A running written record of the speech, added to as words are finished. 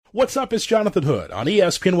What's up? It's Jonathan Hood on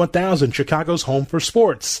ESPN 1000, Chicago's home for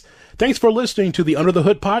sports. Thanks for listening to the Under the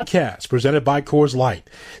Hood podcast presented by Coors Light.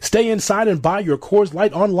 Stay inside and buy your Coors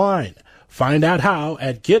Light online. Find out how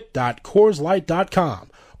at get.coorslight.com.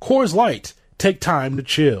 Coors Light, take time to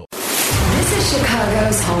chill. This is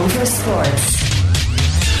Chicago's home for sports.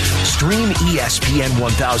 Stream ESPN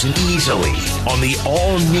 1000 easily on the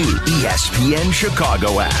all-new ESPN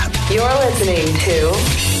Chicago app. You're listening to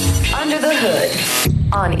Under the Hood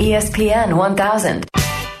on ESPN 1000.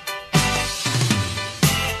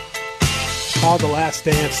 The Last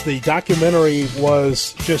Dance, the documentary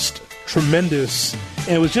was just tremendous,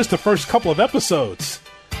 and it was just the first couple of episodes.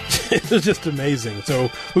 It was just amazing. So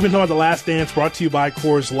we've been talking about The Last Dance, brought to you by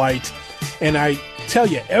Coors Light, and I tell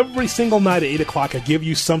you, every single night at 8 o'clock I give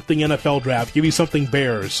you something NFL draft, give you something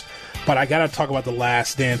Bears, but I got to talk about The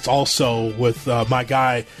Last Dance also with my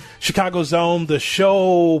guy, Chicago's own, the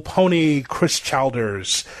show pony Chris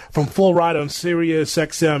Childers from Full Ride on Sirius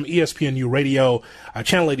XM, ESPNU Radio,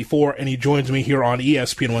 Channel 84, and he joins me here on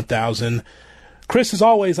ESPN 1000. Chris, as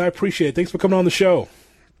always, I appreciate it. Thanks for coming on the show.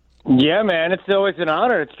 Yeah, man, it's always an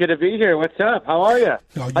honor. It's good to be here. What's up? How are you?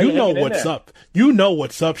 You know what's up. You know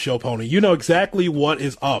what's up, Show Pony. You know exactly what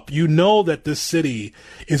is up. You know that this city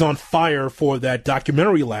is on fire for that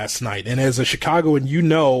documentary last night. And as a Chicagoan, you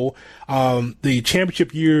know the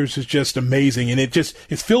championship years is just amazing. And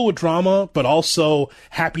it's filled with drama, but also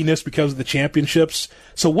happiness because of the championships.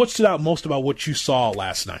 So what stood out most about what you saw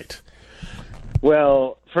last night?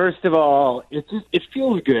 Well, first of all, it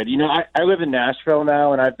feels good. You know, I live in Nashville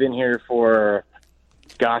now, and I've been here for,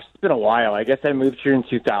 gosh, it's been a while. I guess I moved here in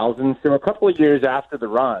 2000, so a couple of years after the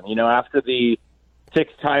run, you know, after the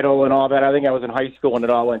sixth title and all that. I think I was in high school when it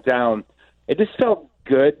all went down. It just felt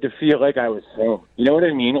good to feel like I was home. You know what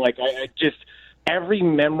I mean? Like, I just, every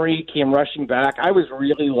memory came rushing back. I was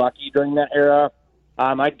really lucky during that era.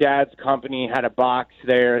 My dad's company had a box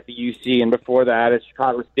there at the UC, and before that at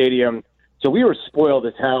Chicago Stadium. So we were spoiled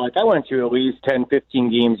as hell. Like, I went to at least 10, 15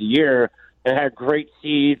 games a year and had great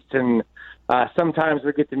seats, and sometimes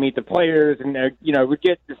we'd get to meet the players, and, you know, we'd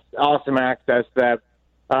get this awesome access that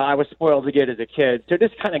I was spoiled to get as a kid. So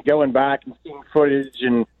just kind of going back and seeing footage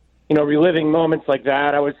and, you know, reliving moments like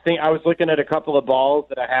that. I was looking at a couple of balls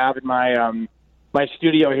that I have in my my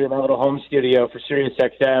studio here, my little home studio for Sirius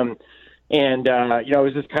XM. And, you know, it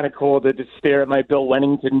was just kind of cool to just stare at my Bill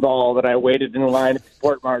Wennington ball that I waited in line at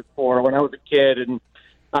Sport Mart for when I was a kid. And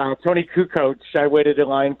Tony Kukoc, I waited in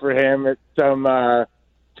line for him at some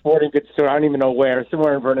sporting goods store, I don't even know where,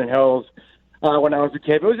 somewhere in Vernon Hills when I was a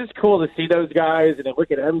kid. But it was just cool to see those guys and to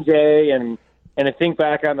look at MJ and to think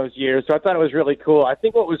back on those years. So I thought it was really cool. I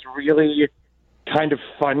think what was really kind of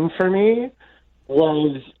fun for me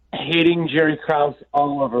was hating Jerry Krause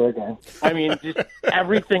all over again. I mean, just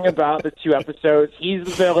everything about the two episodes. He's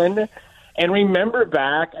the villain. And remember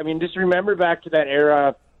back to that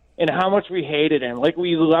era and how much we hated him. Like,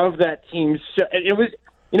 we loved that team. So, it was,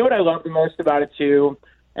 you know what I loved the most about it, too?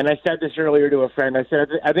 And I said this earlier to a friend. I said,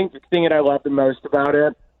 I think the thing that I loved the most about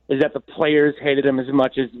it is that the players hated him as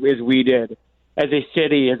much as we did. As a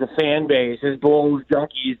city, as a fan base, as Bulls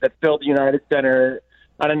junkies that filled the United Center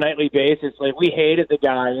on a nightly basis. Like, we hated the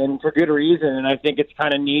guy, and for good reason. And I think it's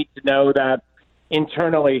kind of neat to know that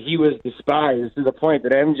internally he was despised to the point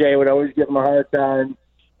that MJ would always give him a hard time.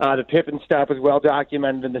 The Pippen stuff was well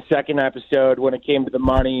documented in the second episode when it came to the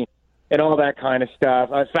money and all that kind of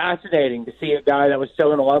stuff. Fascinating to see a guy that was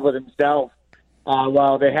so in love with himself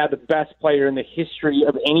while they had the best player in the history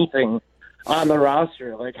of anything on the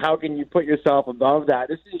roster. Like, how can you put yourself above that?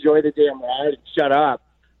 Just enjoy the damn ride and shut up.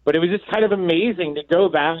 But it was just kind of amazing to go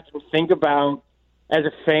back and think about, as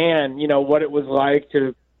a fan, you know, what it was like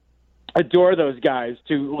to adore those guys,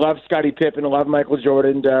 to love Scottie Pippen, to love Michael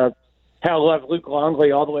Jordan, to love Luke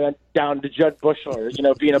Longley, all the way down to Judd Bushler, you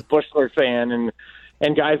know, being a Bushler fan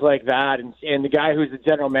and guys like that. And the guy who's the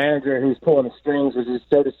general manager who's pulling the strings was just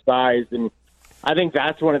so despised. And I think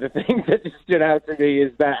that's one of the things that just stood out to me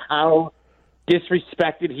is that how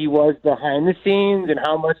disrespected he was behind the scenes and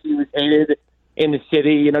how much he was hated in the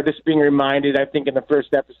city. You know, just being reminded, I think in the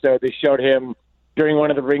first episode, they showed him during one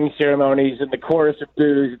of the ring ceremonies and the chorus of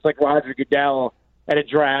boos. It's like Roger Goodell at a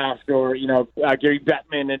draft or, you know, Gary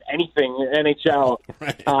Bettman at anything, NHL.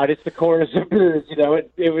 Right. Just the chorus of boos, you know,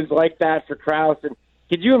 it was like that for Krause. And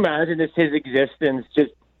could you imagine just his existence,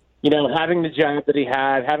 just, you know, having the job that he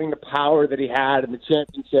had, having the power that he had and the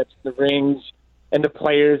championships, the rings, and the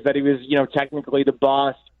players that he was, you know, technically the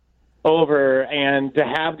boss over, and to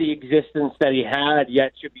have the existence that he had,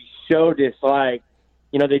 yet to be so disliked.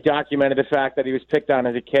 You know, they documented the fact that he was picked on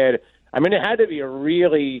as a kid. I mean, it had to be a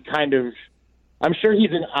really kind of I'm sure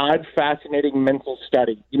he's an odd, fascinating mental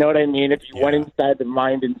study. You know what I mean? If you went inside the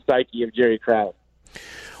mind and psyche of Jerry Krause.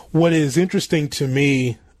 What is interesting to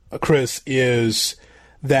me, Chris, is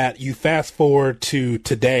that you fast forward to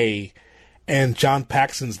today, and John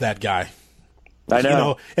Paxson's that guy. I know. You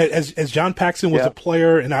know, as John Paxson was a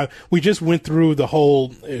player, and we just went through the whole,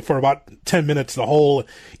 for about 10 minutes, the whole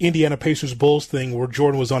Indiana Pacers Bulls thing where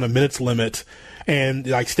Jordan was on a minutes limit, and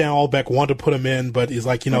like Stan Albeck wanted to put him in, but he's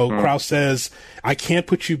like, Krause says, I can't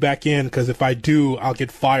put you back in because if I do, I'll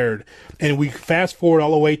get fired. And we fast forward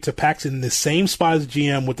all the way to Paxson in the same spot as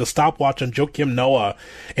GM with the stopwatch on Joakim Noah,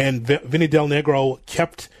 and Vinny Del Negro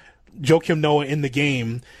kept Joakim Noah in the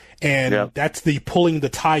game. And that's the pulling the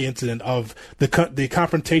tie incident of the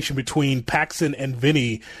confrontation between Paxson and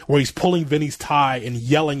Vinny, where he's pulling Vinny's tie and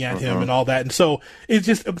yelling at him and all that. And so it's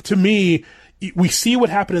just, to me, we see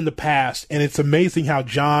what happened in the past, and it's amazing how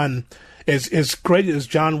John, as great as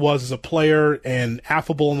John was as a player and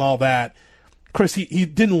affable and all that, Chris, he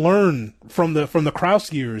didn't learn from the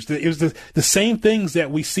Krause years. It was the same things that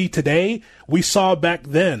we see today, we saw back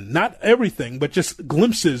then. Not everything, but just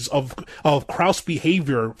glimpses of Krause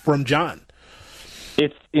behavior from John.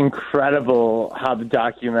 It's incredible how the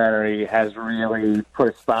documentary has really put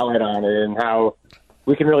a spotlight on it, and how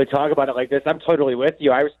we can really talk about it like this. I'm totally with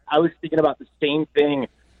you. I was thinking about the same thing.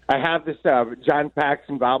 I have this John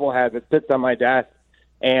Paxson bobblehead that sits on my desk.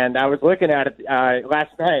 And I was looking at it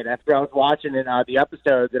last night after I was watching the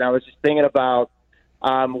episodes, and I was just thinking about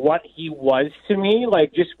what he was to me,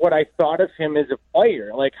 like just what I thought of him as a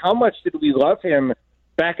player. Like, how much did we love him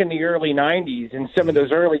back in the early 90s and some of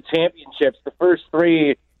those early championships, the first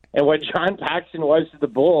three, and what John Paxson was to the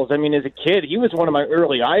Bulls. I mean, as a kid, he was one of my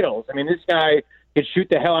early idols. I mean, this guy could shoot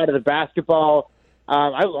the hell out of the basketball.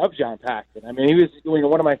 I love John Paxson. I mean, he was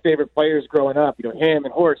one of my favorite players growing up. Him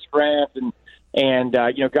and Horace Grant and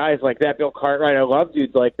guys like that, Bill Cartwright. I love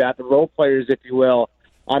dudes like that, the role players, if you will,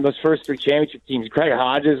 on those first three championship teams. Craig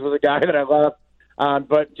Hodges was a guy that I loved.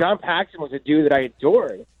 But John Paxson was a dude that I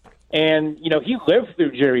adored. And, he lived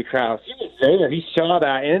through Jerry Krause. He was there. He saw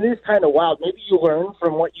that. And it is kind of wild. Maybe you learn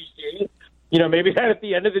from what you see. Maybe that at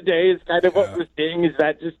the end of the day is kind of what we're seeing, is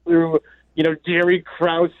that just through, Jerry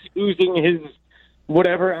Krause oozing his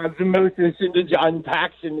whatever osmosis into John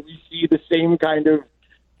Paxson, we see the same kind of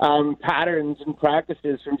patterns and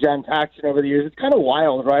practices from John Paxson over the years. It's kind of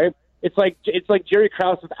wild, right? It's like Jerry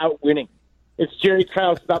Krause without winning. It's Jerry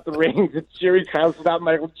Krause without the rings. It's Jerry Krause without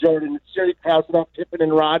Michael Jordan. It's Jerry Krause without Pippen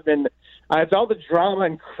and Rodman. It's all the drama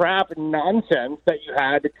and crap and nonsense that you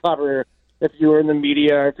had to cover if you were in the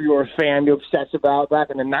media, or if you were a fan to obsess about back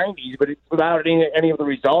in the 90s, but it's without any of the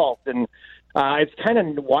results. And it's kind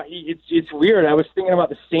of it's weird. I was thinking about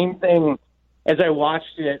the same thing as I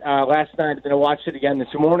watched it last night, and I watched it again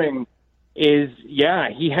this morning,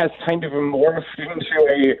 he has kind of morphed into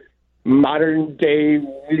a modern-day,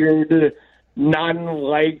 weird,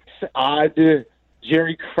 non-liked, odd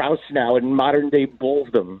Jerry Krause now in modern-day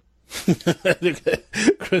Bulldom.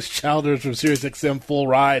 Chris Childers from SiriusXM Full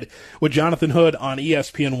Ride with Jonathan Hood on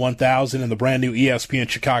ESPN 1000 and the brand new ESPN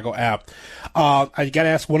Chicago app. I got to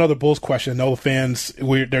ask one other Bulls question. I know the fans,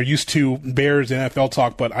 they're used to Bears and NFL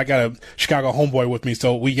talk, but I got a Chicago homeboy with me,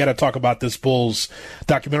 so we got to talk about this Bulls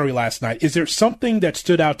documentary last night. Is there something that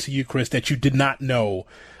stood out to you, Chris, that you did not know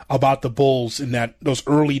about the Bulls in those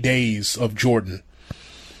early days of Jordan?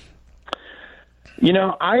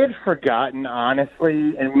 I had forgotten,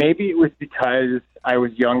 honestly, and maybe it was because I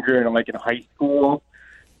was younger and in high school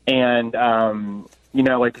and,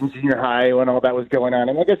 in junior high when all that was going on.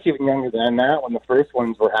 And I guess even younger than that when the first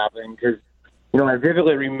ones were happening, because, I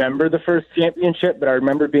vividly remember the first championship, but I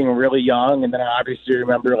remember being really young, and then I obviously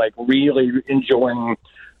remember, really enjoying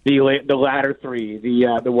the latter three,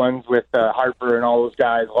 the ones with Harper and all those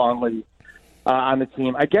guys, Longley, on the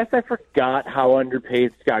team. I guess I forgot how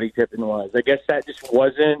underpaid Scottie Pippen was. I guess that just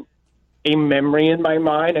wasn't a memory in my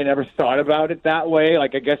mind. I never thought about it that way. I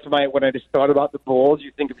guess when I just thought about the Bulls,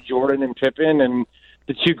 you think of Jordan and Pippen and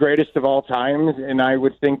the two greatest of all times, and I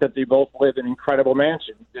would think that they both live in incredible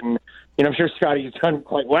mansions. And I'm sure Scottie's done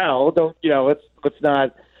quite well. Let's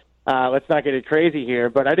not get it crazy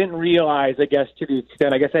here. But I didn't realize, I guess, to the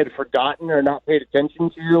extent, I guess I had forgotten or not paid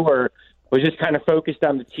attention to, or was just kind of focused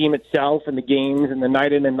on the team itself and the games and the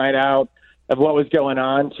night in and night out of what was going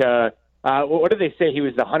on to, what did they say? He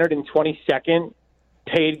was the 122nd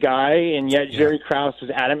paid guy, and yet Jerry Krause was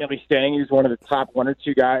adamantly saying he was one of the top one or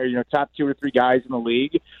two guys, top 2 or 3 guys in the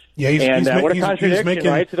league. Yeah, what a contradiction,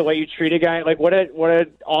 right, to the way you treat a guy. What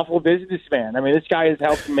an awful businessman. I mean, this guy has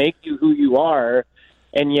helped make you who you are,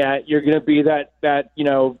 and yet you're going to be that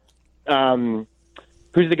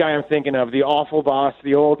who's the guy I'm thinking of? The awful boss,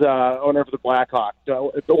 the old owner of the Blackhawks.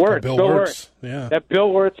 Bill Wirtz. Yeah. That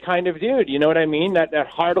Bill Wirtz kind of dude. You know what I mean? That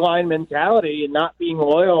hardline mentality and not being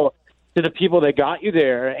loyal to the people that got you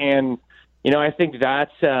there. And, I think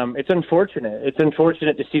that's it's unfortunate. It's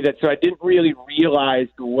unfortunate to see that. So I didn't really realize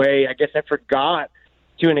the way, I guess I forgot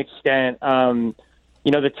to an extent,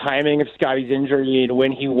 the timing of Scotty's injury and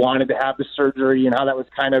when he wanted to have the surgery and how that was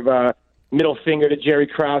kind of a middle finger to Jerry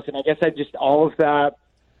Krause. And I guess all of that,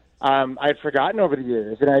 I'd forgotten over the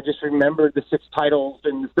years. And I just remembered the 6 titles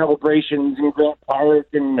and the celebrations in Grant Park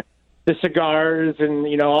and the cigars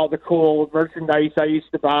and, all the cool merchandise I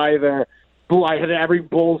used to buy. I had every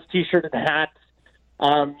Bulls T-shirt and hats.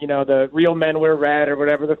 The Real Men Wear Red or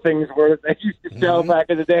whatever the things were that they used to sell back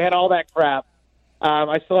in the day. I had all that crap.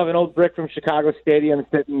 I still have an old brick from Chicago Stadium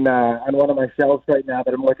sitting on one of my shelves right now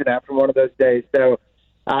that I'm looking at from one of those days. So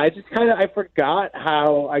I forgot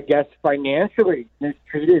how, I guess, financially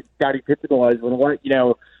mistreated Scottie Pippen was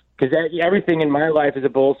because everything in my life as a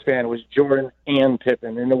Bulls fan was Jordan and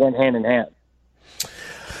Pippen, and they went hand in hand.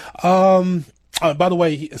 By the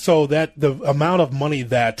way, so that the amount of money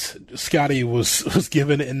that Scottie was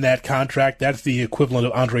given in that contract, that's the equivalent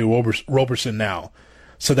of Andre Roberson now.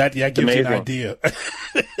 So that gives you an idea.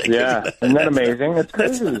 Yeah, isn't that amazing? That's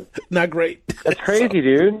crazy. Not great. That's crazy,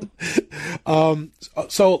 dude.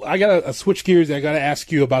 So I got to switch gears. I got to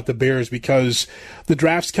ask you about the Bears because the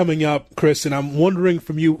draft's coming up, Chris, and I'm wondering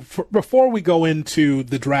from you, before we go into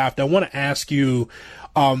the draft, I want to ask you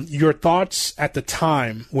your thoughts at the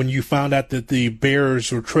time when you found out that the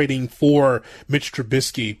Bears were trading for Mitch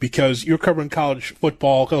Trubisky, because you're covering college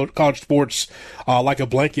football, college sports like a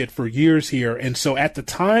blanket for years here. And so at the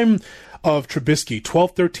time of Trubisky,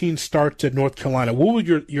 12-13 start at North Carolina, what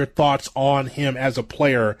were your thoughts on him as a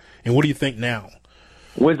player, and what do you think now?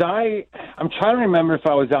 I'm trying to remember if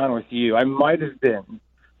I was on with you. I might have been.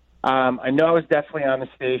 I know I was definitely on the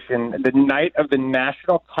station the night of the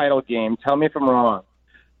national title game. Tell me if I'm wrong.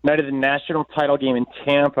 Night of the national title game in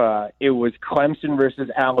Tampa, it was Clemson versus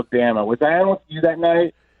Alabama. Was I on with you that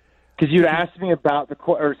night? Because you asked me about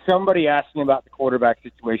somebody asked me about the quarterback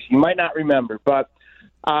situation. You might not remember, but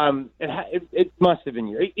it must have been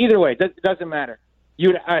you. Either way, it doesn't matter.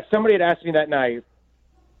 Somebody had asked me that night,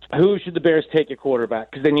 who should the Bears take at quarterback?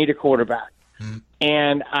 Because they need a quarterback. Mm-hmm.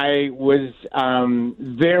 And I was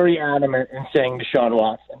very adamant in saying Deshaun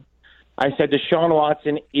Watson. I said, Deshaun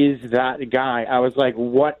Watson is that guy. I was like,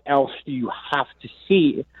 what else do you have to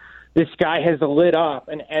see? This guy has lit up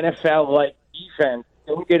an NFL-like defense.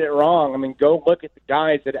 Don't get it wrong. I mean, go look at the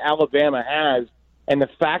guys that Alabama has and the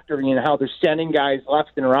factory and how they're sending guys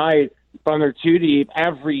left and right from their 2 deep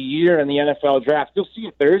every year in the NFL draft. You'll see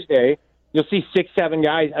it Thursday. You'll see 6-7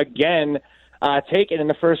 guys again taken in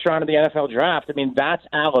the first round of the NFL draft. I mean, that's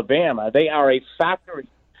Alabama. They are a factory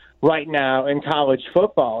right now in college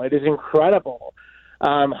football. It is incredible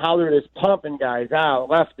how they're just pumping guys out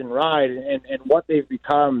left and right, and what they've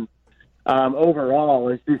become overall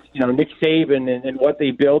is just, Nick Saban and what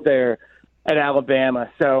they build there at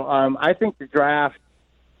Alabama. So I think the draft,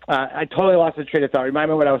 I totally lost the train of thought.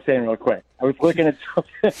 Remind me what I was saying real quick. I was looking at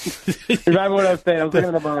something. Remind me what I was saying. I was looking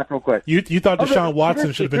at the box real quick. You thought Deshaun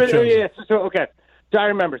Watson should have been chosen. Yeah, so okay. So I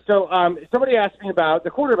remember. So somebody asked me about the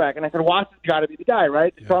quarterback, and I said, Watson's got to be the guy,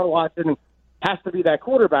 right? Yeah. Deshaun Watson has to be that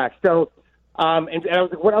quarterback. So, and I was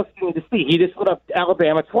like, what else do you need to see? He just lit up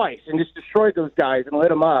Alabama twice and just destroyed those guys and lit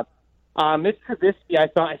them up. Mitch Trubisky, I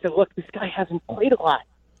said, look, this guy hasn't played a lot.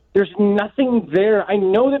 There's nothing there. I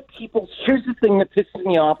know that here's the thing that pisses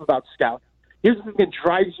me off about scouts. Here's the thing that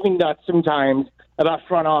drives me nuts sometimes about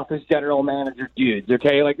front office general manager dudes,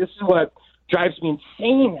 okay? Like, this is what drives me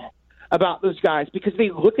insane about those guys, because they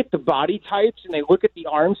look at the body types and they look at the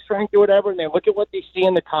arm strength or whatever, and they look at what they see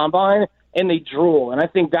in the combine and they drool. And I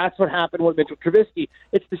think that's what happened with Mitchell Trubisky.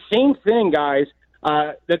 It's the same thing, guys,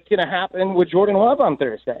 that's going to happen with Jordan Love on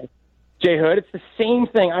Thursday. Jay Hood, it's the same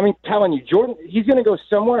thing. I mean, telling you, Jordan, he's going to go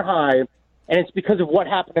somewhere high, and it's because of what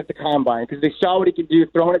happened at the combine, because they saw what he could do,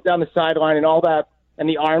 throwing it down the sideline and all that, and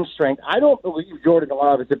the arm strength. I don't believe Jordan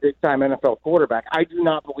Love is a big-time NFL quarterback. I do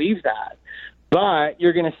not believe that. But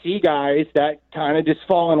you're going to see guys that kind of just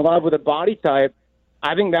fall in love with a body type.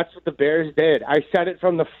 I think that's what the Bears did. I said it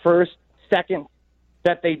from the first second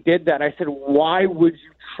that they did that. I said, why would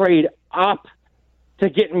you trade up to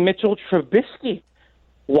get Mitchell Trubisky?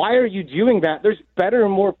 Why are you doing that? There's better,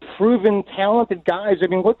 more proven, talented guys. I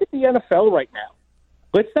mean, look at the NFL right now.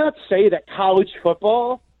 Let's not say that college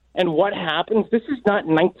football and what happens, this is not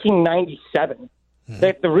 1997.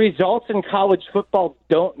 That the results in college football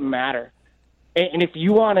don't matter. And if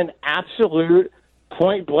you want an absolute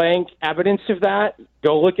point-blank evidence of that,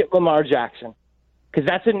 go look at Lamar Jackson. because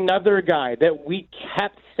that's another guy that we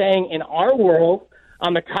kept saying in our world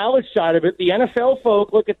on the college side of it. The NFL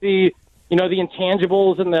folk look at the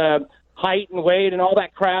intangibles and the height and weight and all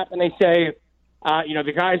that crap, and they say,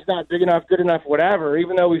 the guy's not big enough, good enough, whatever,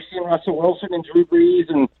 even though we've seen Russell Wilson and Drew Brees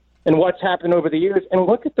and what's happened over the years. And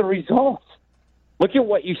look at the results. Look at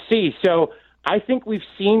what you see. So I think we've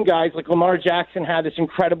seen guys like Lamar Jackson had this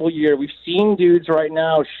incredible year. We've seen dudes right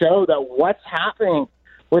now show that what's happening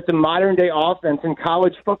with the modern-day offense in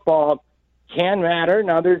college football can matter.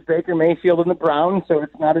 Now there's Baker Mayfield and the Browns, so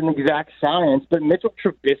it's not an exact science. But Mitchell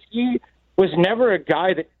Trubisky was never a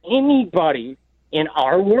guy that anybody in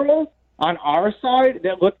our world, on our side,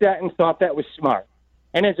 that looked at and thought that was smart.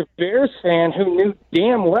 And as a Bears fan who knew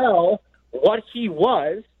damn well what he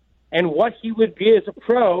was and what he would be as a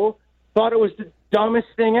pro, thought it was the dumbest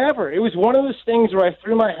thing ever. It was one of those things where I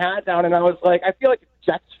threw my hat down and I was like, I feel like a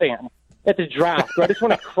Jets fan at the draft, where I just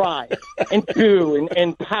want to cry and boo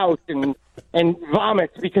and pout and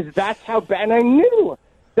vomit, because that's how bad. And I knew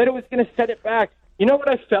that it was going to set it back. You know what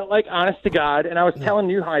I felt like, honest to God, and I was telling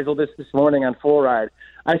Neuheisel this morning on Full Ride.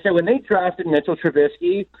 I said when they drafted Mitchell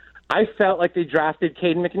Trubisky, I felt like they drafted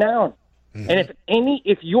Caden McNown. Mm-hmm. And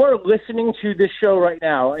if you're listening to this show right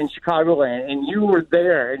now in Chicagoland and you were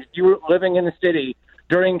there and you were living in the city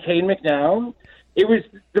during Caden McNown, it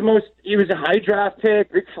was a high draft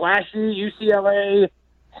pick, big flashy, UCLA,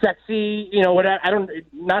 sexy,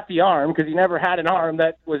 not the arm, because he never had an arm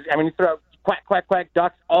that was, he threw out quack, quack, quack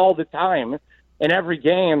ducks all the time in every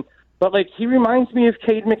game. But, he reminds me of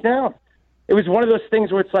Caden McNown. It was one of those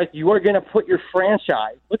things where it's like, you are going to put your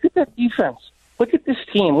franchise. Look at that defense. Look at this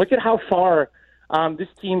team. Look at how far this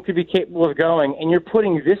team could be capable of going. And you're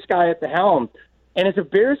putting this guy at the helm. And as a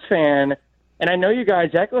Bears fan, and I know you guys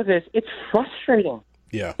echo this, it's frustrating.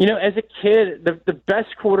 Yeah. As a kid, the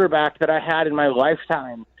best quarterback that I had in my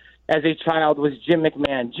lifetime as a child was Jim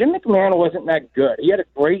McMahon. Jim McMahon wasn't that good. He had a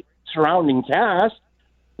great surrounding cast,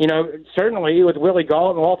 certainly with Willie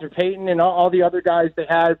Gault and Walter Payton and all the other guys they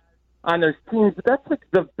had on those teams, but that's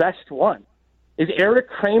the best one. Is Eric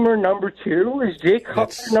Kramer number 2? Is Jay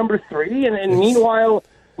Cutler number 3? And meanwhile,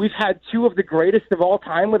 we've had 2 of the greatest of all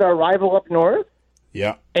time with our rival up north.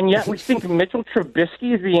 Yeah. And yet we think Mitchell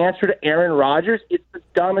Trubisky is the answer to Aaron Rodgers. It's the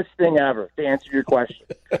dumbest thing ever, to answer your question.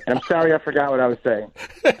 And I'm sorry I forgot what I was saying.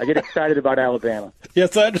 I get excited about Alabama.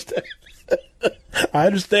 Yes, I understand. I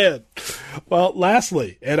understand. Well,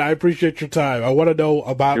 lastly, and I appreciate your time, I want to know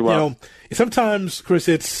about, sometimes, Chris,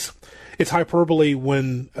 it's hyperbole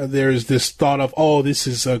when there's this thought of, this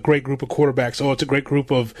is a great group of quarterbacks. It's a great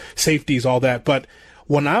group of safeties, all that. But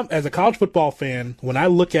when as a college football fan, when I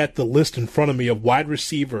look at the list in front of me of wide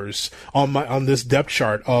receivers on this depth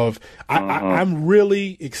chart I'm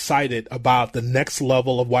really excited about the next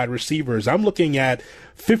level of wide receivers. I'm looking at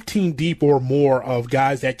 15 deep or more of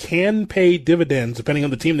guys that can pay dividends, depending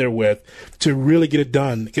on the team they're with, to really get it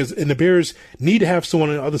done. And the Bears need to have someone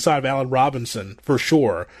on the other side of Allen Robinson, for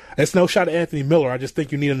sure. It's no shot at Anthony Miller. I just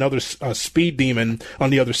think you need another speed demon on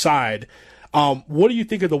the other side. What do you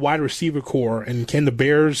think of the wide receiver core, and can the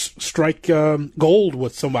Bears strike gold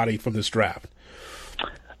with somebody from this draft?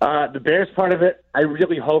 The Bears part of it, I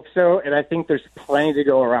really hope so, and I think there's plenty to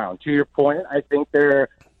go around. To your point, I think there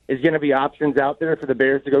is going to be options out there for the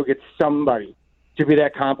Bears to go get somebody to be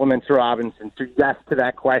that complement to Robinson. So yes to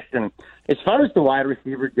that question. As far as the wide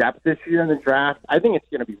receiver depth this year in the draft, I think it's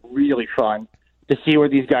going to be really fun to see where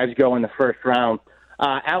these guys go in the first round.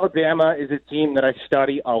 Alabama is a team that I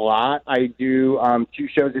study a lot. I do 2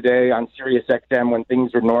 shows a day on Sirius XM when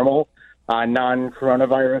things are normal,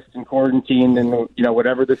 non-coronavirus and quarantine and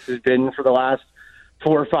whatever this has been for the last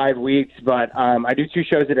 4 or 5 weeks. But I do 2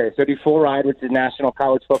 shows a day. So I do Full Ride, which is national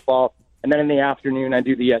college football, and then in the afternoon I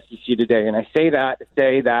do the SEC Today. And I say that to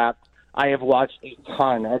say that I have watched a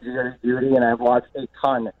ton of Jerry Jeudy and I've watched a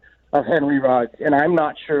ton of Henry Ruggs, and I'm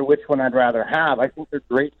not sure which one I'd rather have. I think they're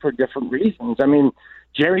great for different reasons.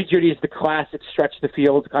 Jerry Jeudy is the classic stretch the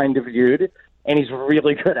field kind of dude, and he's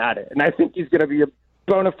really good at it. And I think he's going to be a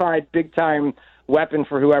bona fide big-time weapon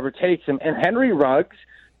for whoever takes him. And Henry Ruggs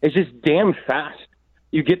is just damn fast.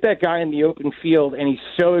 You get that guy in the open field, and he's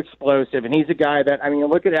so explosive. And he's a guy that, you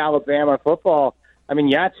look at Alabama football.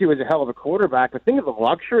 Yatu is a hell of a quarterback, but think of the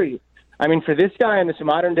luxury. For this guy in this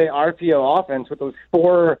modern-day RPO offense with those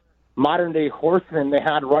 4 modern-day horsemen they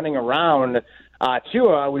had running around,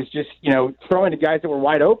 Tua was just, throwing to guys that were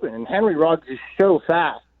wide open. And Henry Ruggs is so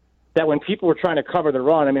fast that when people were trying to cover the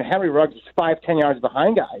run, Henry Ruggs was 5-10 yards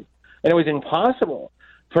behind guys. And it was impossible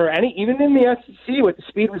for even in the SEC with the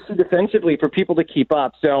speed we see defensively, for people to keep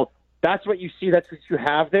up. So that's what you see. That's what you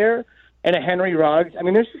have there. And a Henry Ruggs,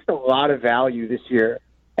 there's just a lot of value this year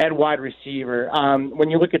at wide receiver. When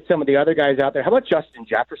you look at some of the other guys out there, how about Justin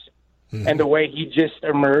Jefferson and the way he just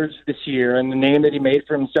emerged this year and the name that he made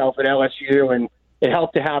for himself at LSU, and it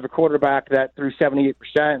helped to have a quarterback that threw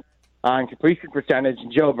 78% on completion percentage,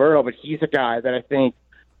 and Joe Burrow, but he's a guy that I think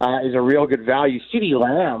is a real good value. CeeDee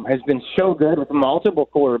Lamb has been so good with multiple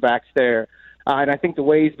quarterbacks there, and I think the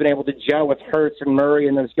way he's been able to gel with Hurts and Murray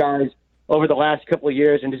and those guys over the last couple of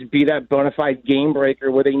years and just be that bona fide game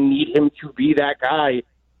breaker where they need him to be that guy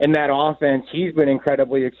in that offense, he's been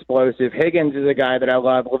incredibly explosive. Higgins is a guy that I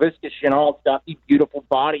love. Laviska Shenault, got the beautiful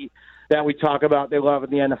body that we talk about they love in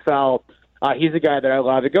the NFL. He's a guy that I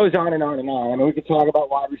love. It goes on and on and on. I mean, we could talk about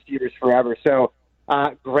wide receivers forever. So,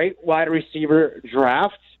 great wide receiver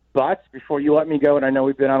draft. But before you let me go, and I know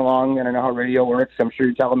we've been on long, and I know how radio works, I'm sure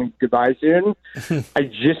you're telling me goodbye soon. I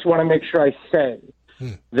just want to make sure I say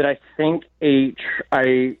that I think a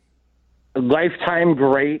lifetime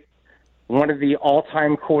great, one of the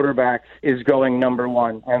all-time quarterbacks is going number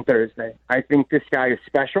one on Thursday. I think this guy is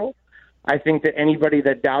special. I think that anybody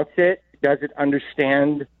that doubts it doesn't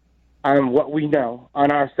understand what we know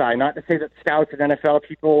on our side. Not to say that scouts and NFL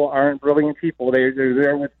people aren't brilliant people. They're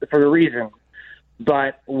there for a reason.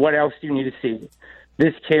 But what else do you need to see?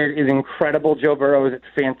 This kid is incredible. Joe Burrow is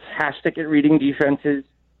fantastic at reading defenses.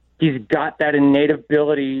 He's got that innate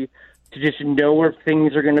ability to just know where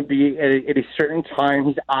things are going to be at a certain time.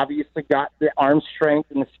 He's obviously got the arm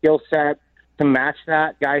strength and the skill set to match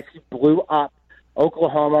that. Guys, he blew up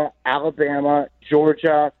Oklahoma, Alabama,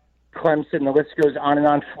 Georgia, Clemson. The list goes on and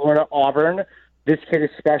on. Florida, Auburn. This kid is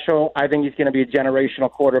special. I think he's going to be a generational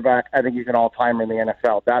quarterback. I think he's an all-timer in the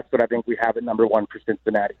NFL. That's what I think we have at number one for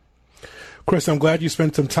Cincinnati. Chris, I'm glad you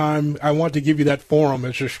spent some time. I want to give you that forum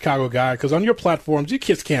as a Chicago guy, because on your platforms, you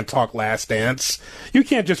kids can't talk Last Dance. You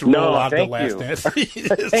can't just roll out the Last Dance.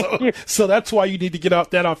 so that's why you need to get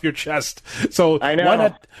that off your chest. So I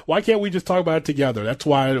know. Why can't we just talk about it together? That's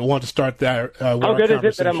why I want to start that. How good is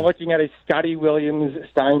it that I'm looking at a Scotty Williams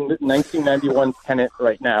signed 1991 pennant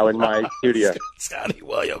right now in my studio? Scotty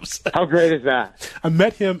Williams. How great is that? I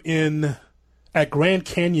met him at Grand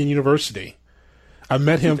Canyon University. I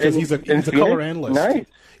met him because he's a color analyst. Nice.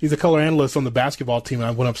 He's a color analyst on the basketball team. And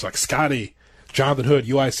I went up to like, Scotty, Jonathan Hood,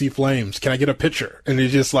 UIC Flames. Can I get a picture? And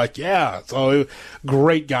he's just like, yeah. So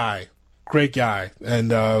great guy. And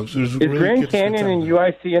it was is really Grand Canyon and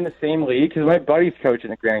UIC in the same league? Because my buddy's coaching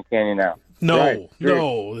at Grand Canyon now. No.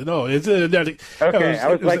 It's okay, I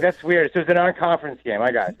was like, that's weird. So it's a non-conference game.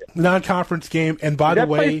 I got it. Non-conference game. And by the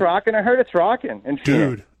way, that place rocking. I heard it's rocking.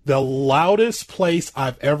 Dude, the loudest place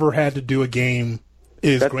I've ever had to do a game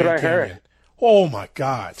is That's Grand what I Canyon. heard. Oh my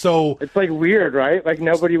God! So it's like weird, right? Like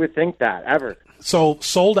nobody would think that ever. So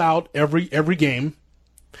sold out every game,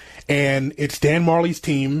 and it's Dan Marley's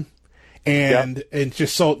team, and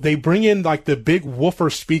just so they bring in like the big woofer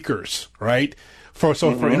speakers, right? For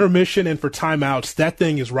intermission and for timeouts, that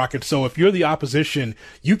thing is rocking. So if you're the opposition,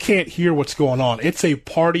 you can't hear what's going on. It's a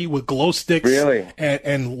party with glow sticks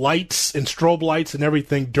and lights and strobe lights and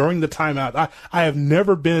everything during the timeout. I have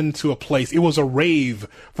never been to a place. It was a rave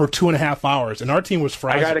for 2.5 hours, and our team was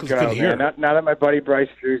frazzled. I gotta go, man. Now that my buddy Bryce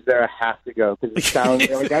Drew's there, I have to go because it sounds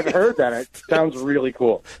like I've heard that. It sounds really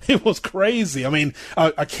cool. It was crazy. I mean,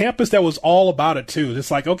 a campus that was all about it too.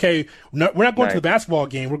 It's like, okay, we're not going to the basketball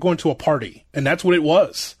game. We're going to a party, and that's what it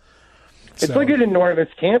was. It's like an enormous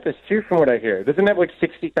campus too, from what I hear. Doesn't it have like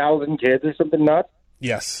 60,000 kids or something nuts?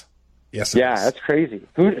 Yes. That's crazy.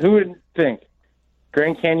 Who would think?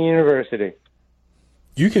 Grand Canyon University.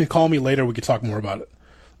 You can call me later. We can talk more about it.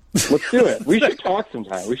 Let's do it. We should talk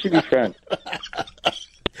sometime. We should be friends.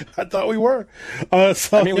 I thought we were. We are,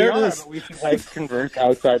 but we should converse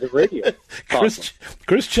outside the radio.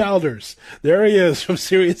 Chris Childers. There he is from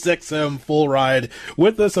SiriusXM Full Ride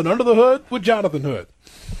with us on Under the Hood with Jonathan Hood.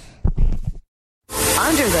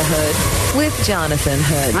 Under the Hood with Jonathan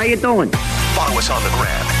Hood. How you doing? Follow us on the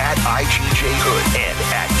gram at IGJHood and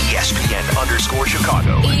at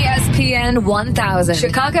ESPN_Chicago. ESPN 1000,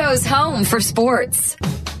 Chicago's home for sports.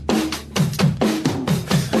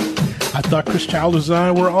 I thought Chris Childers and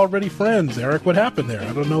I were already friends. Eric, what happened there?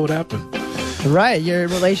 I don't know what happened. Right, your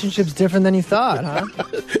relationship's different than you thought, huh?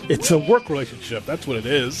 It's a work relationship. That's what it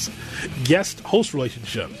is. Guest-host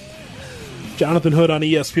relationship. Jonathan Hood on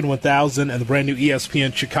ESPN 1000 and the brand new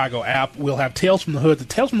ESPN Chicago app. We'll have Tales from the Hood. The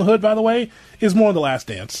Tales from the Hood, by the way, is more on The Last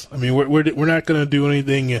Dance. I mean, we're not going to do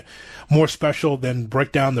anything more special than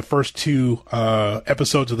break down the first two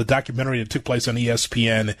episodes of the documentary that took place on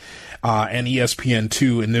ESPN and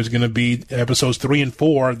ESPN2. And there's going to be episodes 3 and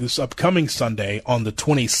 4 this upcoming Sunday on the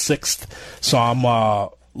 26th. So I'm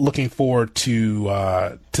looking forward to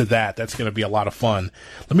that. That's going to be a lot of fun.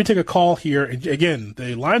 Let me take a call here. Again,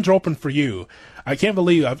 the lines are open for you. I can't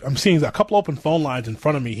believe I'm seeing a couple open phone lines in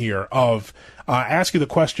front of me here of ask you the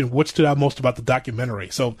question, what stood out most about the documentary?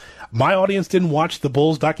 So my audience didn't watch the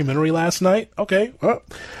Bulls documentary last night. Okay, well,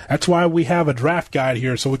 that's why we have a draft guide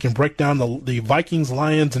here so we can break down the Vikings,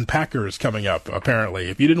 Lions, and Packers coming up, apparently.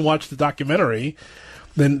 If you didn't watch the documentary,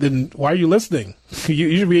 then why are you listening?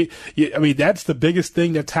 You should be. I mean, that's the biggest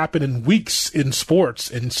thing that's happened in weeks in sports,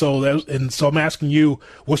 and so I'm asking you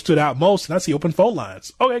what stood out most, and that's the open phone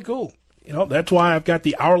lines. Okay, cool. You know, that's why I've got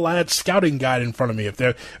the Our Lads scouting guide in front of me.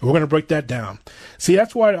 We're going to break that down. See,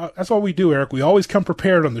 that's why we do, Eric. We always come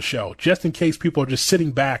prepared on the show, just in case people are just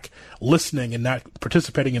sitting back, listening, and not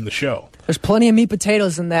participating in the show. There's plenty of meat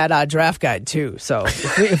potatoes in that draft guide too. So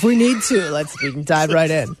if we need to, we can dive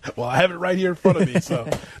right in. Well, I have it right here in front of me. So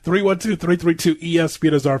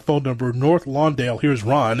 312-332-ESPN is our phone number. North Lawndale. Here's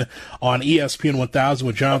Ron on ESPN 1000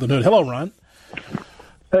 with Jonathan Hood. Hello, Ron.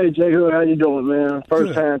 Hey, Jay Hood, how you doing, man?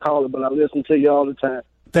 First time caller, but I listen to you all the time.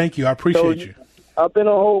 Thank you. I appreciate you. I've been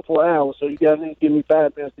on hold for an hour, so you guys need to give me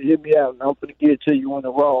 5 minutes to hit me out, and I'm going to get it to you on the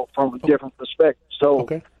raw from a different perspective. So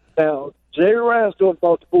now, Jerry Reinsdorf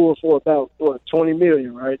bought the Bulls for about, $20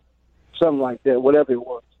 million, right? Something like that, whatever it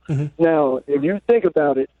was. Mm-hmm. Now, if you think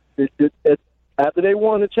about it, after they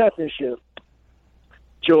won the championship,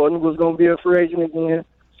 Jordan was going to be a free agent again.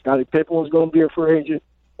 Scottie Pippen was going to be a free agent,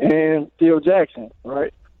 and Phil Jackson,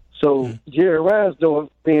 right? So Jerry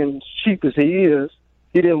Reinsdorf, being cheap as he is,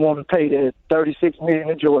 he didn't want to pay that $36 million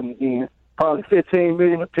to Jordan again, probably $15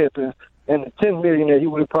 million to Pippen, and the $10 million that he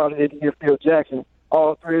would have probably had to give Phil Jackson,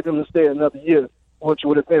 all three of them to stay another year, which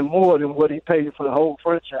would have been more than what he paid for the whole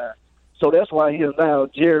franchise. So that's why he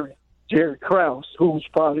allowed Jerry Krause, who's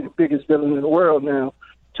probably the biggest villain in the world now,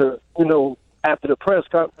 to, after the press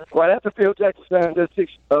conference, right after Phil Jackson signed that $6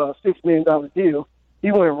 million deal,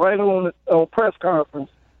 he went right on press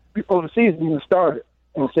conference before the season even started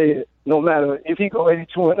and said, no matter if he go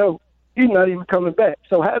 82-0, he's not even coming back.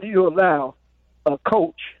 So how do you allow a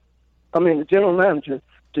coach, the general manager,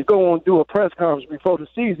 to go on and do a press conference before the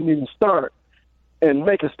season even starts and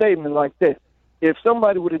make a statement like that? If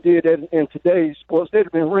somebody would have did that in today's sports, they'd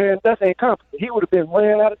have been ran. That's incompetent. He would have been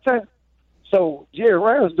ran out of town. So Jerry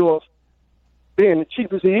Reinsdorf, being the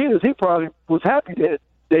cheap as he is, he probably was happy that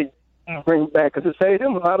they bring him back because it saved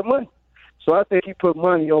him a lot of money. So I think he put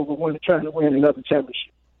money over trying to win another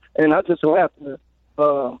championship. And I just so happen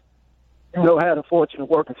to, had the fortune of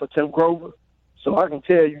working for Tim Grover. So I can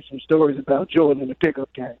tell you some stories about Jordan in the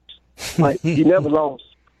pickup games. He never lost.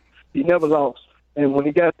 He never lost. And when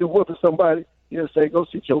he got through whooping somebody, he'll say, go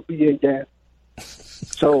sit your BA down.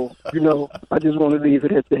 So, I just want to leave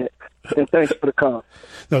it at that. And thanks for the call.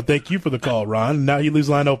 No, thank you for the call, Ron. Now you lose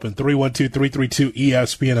line open.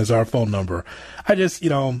 312-332-ESPN is our phone number. I just,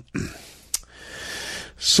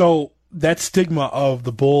 so that stigma of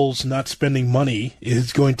the Bulls not spending money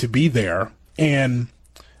is going to be there. And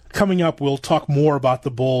coming up, we'll talk more about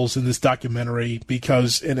the Bulls in this documentary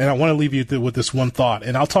because, and I want to leave you with this one thought,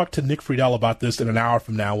 and I'll talk to Nick Friedel about this in an hour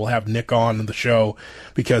from now. We'll have Nick on the show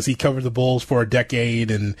because he covered the Bulls for a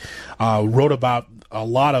decade and wrote about a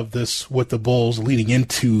lot of this with the Bulls leading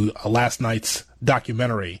into last night's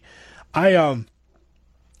documentary. I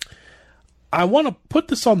want to put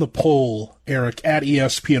this on the poll, Eric, at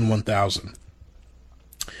ESPN 1000.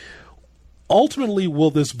 Ultimately,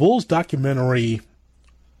 will this Bulls documentary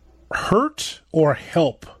hurt or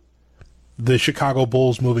help the Chicago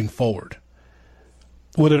Bulls moving forward?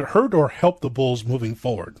 Would it hurt or help the Bulls moving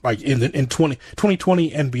forward, like in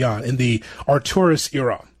 2020 and beyond, in the Arturas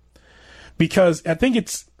era? Because I think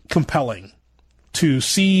it's compelling to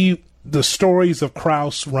see the stories of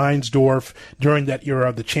Krause, Reinsdorf during that era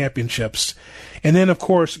of the championships. And then, of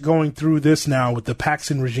course, going through this now with the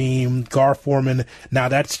Paxson regime, Gar Forman, now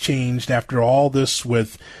that's changed after all this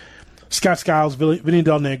with Scott Skiles, Vinny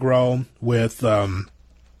Del Negro, with Tom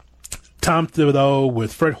Thibodeau,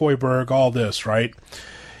 with Fred Hoiberg, all this, right,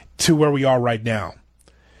 to where we are right now.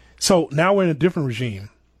 So now we're in a different regime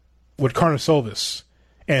with Karnisovas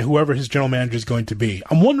and whoever his general manager is going to be.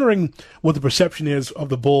 I'm wondering what the perception is of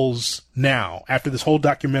the Bulls now after this whole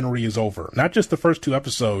documentary is over. Not just the first 2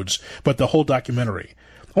 episodes, but the whole documentary.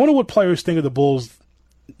 I wonder what players think of the Bulls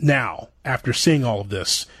now after seeing all of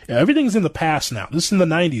this. Everything's in the past now. This is in the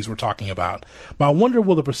 90s we're talking about. But I wonder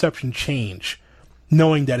will the perception change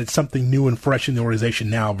knowing that it's something new and fresh in the organization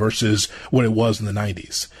now versus what it was in the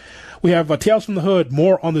 90s. We have Tales from the Hood,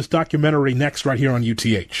 more on this documentary next right here on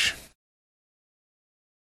UTH.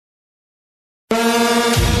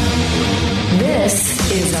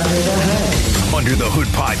 This is Under the Hood. Under the Hood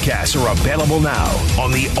podcasts are available now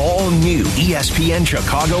on the all-new ESPN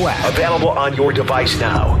Chicago app. Available on your device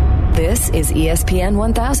now. This is ESPN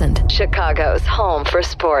 1000, Chicago's home for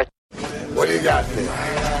sports. What do you got there?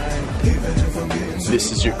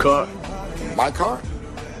 This is your car. My car?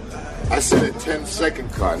 I said a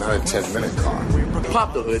 10-second car, not a 10-minute car.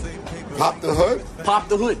 Pop the hood. Pop the hood? Pop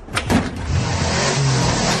the hood.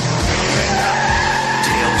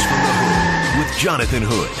 Tales from the Hood with Jonathan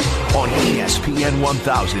Hood on ESPN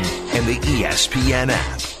 1000 and the ESPN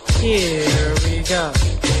app. Here we go.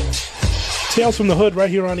 Tales from the Hood right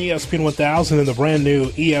here on ESPN 1000 and the brand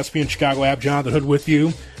new ESPN Chicago app. Jonathan Hood with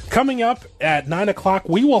you. Coming up at 9 o'clock,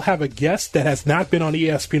 we will have a guest that has not been on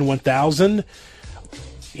ESPN 1000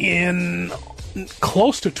 in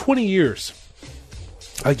close to 20 years.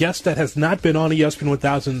 A guest that has not been on ESPN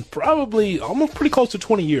 1000 probably almost pretty close to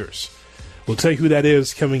 20 years. We'll tell you who that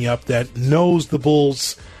is coming up, that knows the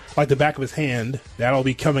Bulls like the back of his hand. That'll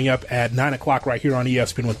be coming up at 9 o'clock right here on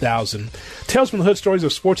ESPN 1000. Tales from the Hood, stories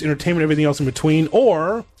of sports, entertainment, everything else in between.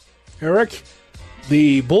 Or, Eric,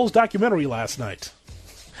 the Bulls documentary last night.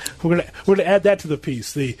 We're gonna add that to the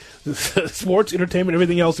piece. The sports, entertainment,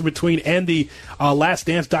 everything else in between, and the Last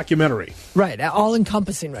Dance documentary. Right, all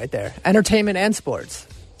encompassing right there. Entertainment and sports.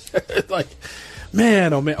 Like,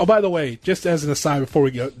 man, oh man. Oh, by the way, just as an aside before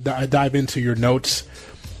we dive into your notes,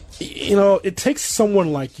 you know, it takes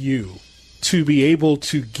someone like you to be able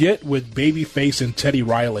to get with Babyface and Teddy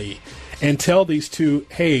Riley and tell these two,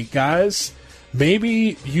 hey, guys,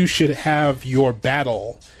 maybe you should have your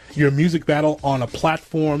music battle on a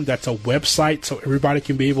platform that's a website so everybody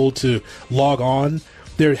can be able to log on.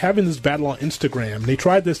 They're having this battle on Instagram. They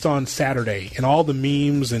tried this on Saturday, and all the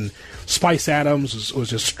memes and Spice Adams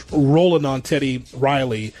was just rolling on Teddy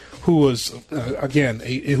Riley, who was,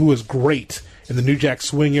 who was great in the New Jack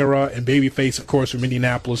Swing era, and Babyface, of course, from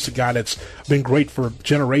Indianapolis, a guy that's been great for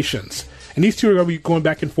generations. And these two are going to be going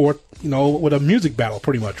back and forth, you know, with a music battle,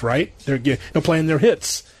 pretty much, right? They're playing their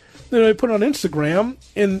hits. Then they put it on Instagram,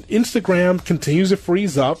 and Instagram continues to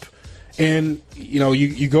freeze up. And, you know,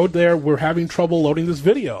 you go there, we're having trouble loading this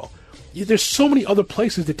video. There's so many other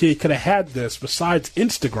places that they could have had this besides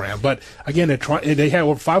Instagram. But, again, they had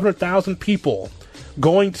over 500,000 people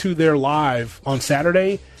going to their live on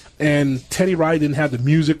Saturday, and Teddy Riley didn't have the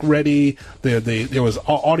music ready. There was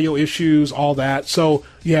audio issues, all that. So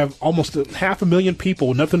you have almost 500,000 people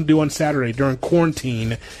with nothing to do on Saturday during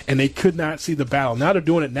quarantine, and they could not see the battle. Now they're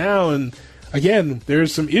doing it now, and again,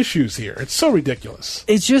 there's some issues here. It's so ridiculous.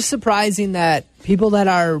 It's just surprising that people that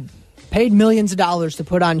are paid millions of dollars to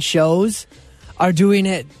put on shows are doing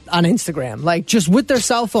it on Instagram, like just with their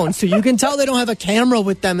cell phones. So you can tell they don't have a camera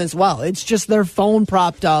with them as well. It's just their phone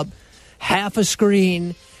propped up, half a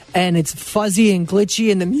screen, and it's fuzzy and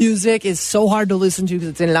glitchy, and the music is so hard to listen to because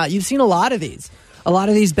it's in and out. You've seen a lot of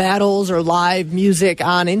these battles or live music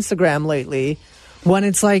on Instagram lately when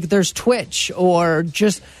it's like there's Twitch or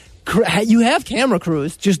just you have camera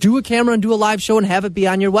crews. Just do a camera and do a live show and have it be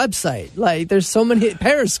on your website. Like, there's so many,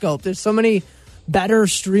 Periscope, there's so many better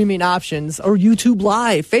streaming options, or YouTube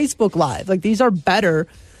Live, Facebook Live. Like, these are better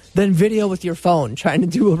than video with your phone trying to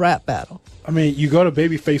do a rap battle. I mean, you go to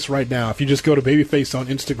Babyface right now. If you just go to Babyface on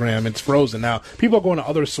Instagram, it's frozen. Now, people are going to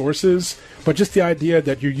other sources, but just the idea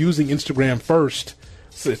that you're using Instagram first,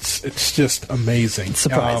 it's just amazing. It's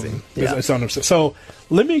surprising. So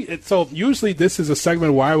usually this is a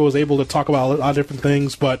segment where I was able to talk about a lot of different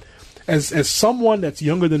things, but as someone that's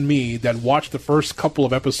younger than me that watched the first couple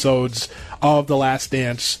of episodes of The Last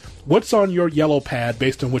Dance, what's on your yellow pad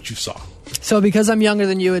based on what you saw? So because I'm younger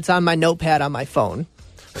than you, it's on my notepad on my phone.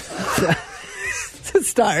 To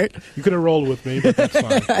start. You could have rolled with me, but that's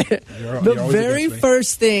fine. The very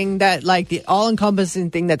first thing that, like, the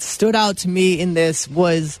all-encompassing thing that stood out to me in this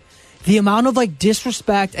was the amount of, like,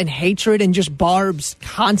 disrespect and hatred and just barbs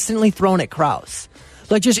constantly thrown at Krause.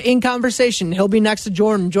 Like, just in conversation, he'll be next to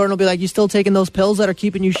Jordan. Jordan will be like, you still taking those pills that are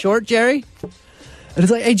keeping you short, Jerry? And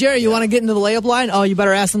it's like, hey, Jerry, you want to get into the layup line? Oh, you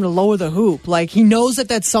better ask them to lower the hoop. Like, he knows that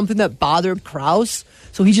that's something that bothered Krause,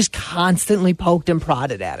 so he just constantly poked and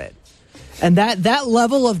prodded at it. And that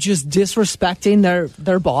level of just disrespecting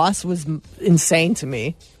their boss was insane to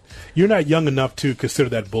me. You're not young enough to consider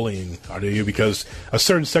that bullying, are you? Because a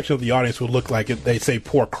certain section of the audience would look like it, they say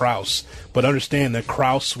poor Krause, but understand that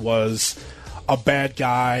Krause was a bad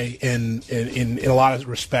guy in a lot of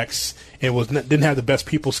respects, and didn't have the best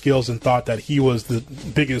people skills, and thought that he was the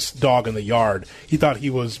biggest dog in the yard. He thought he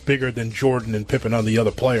was bigger than Jordan and Pippen and the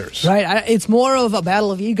other players. Right. It's more of a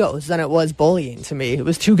battle of egos than it was bullying to me. It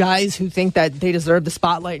was two guys who think that they deserve the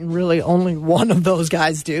spotlight, and really only one of those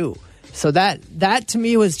guys do. So that to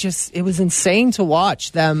me was just, it was insane to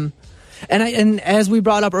watch them. And as we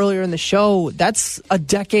brought up earlier in the show, that's a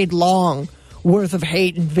decade-long worth of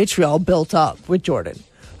hate and vitriol built up with Jordan.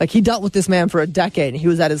 Like, he dealt with this man for a decade, and he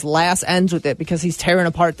was at his last ends with it because he's tearing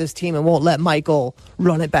apart this team and won't let Michael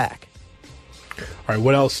run it back. All right,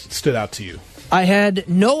 what else stood out to you? I had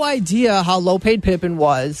no idea how low-paid Pippen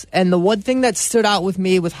was, and the one thing that stood out with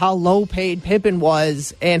me with how low-paid Pippen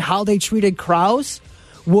was and how they treated Krause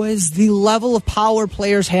was the level of power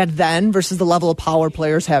players had then versus the level of power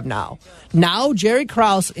players have now. Now, Jerry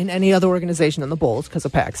Krause in any other organization than the Bulls, because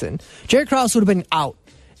of Paxson, Jerry Krause would have been out.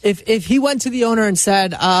 If he went to the owner and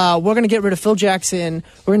said, we're going to get rid of Phil Jackson,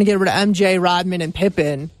 we're going to get rid of MJ, Rodman, and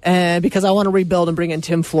Pippen, and because I want to rebuild and bring in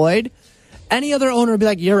Tim Floyd, any other owner would be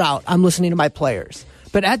like, you're out. I'm listening to my players.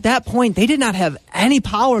 But at that point, they did not have any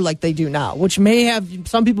power like they do now, which may have,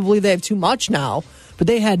 some people believe they have too much now, but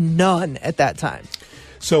they had none at that time.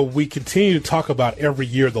 So we continue to talk about every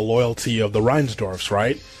year the loyalty of the Reinsdorfs,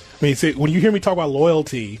 right? I mean, when you hear me talk about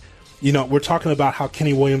loyalty, you know, we're talking about how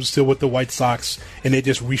Kenny Williams is still with the White Sox, and they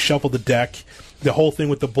just reshuffled the deck. The whole thing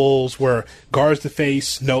with the Bulls where Gar's the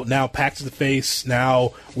face, no, now Pax is the face,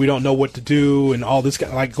 now we don't know what to do, and all this,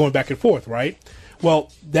 like going back and forth, right?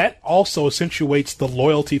 Well, that also accentuates the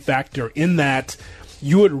loyalty factor in that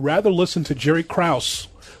you would rather listen to Jerry Krause,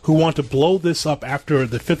 who want to blow this up after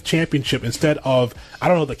the 5th championship instead of, I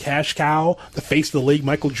don't know, the cash cow, the face of the league,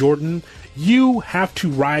 Michael Jordan. You have to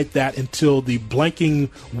ride that until the blanking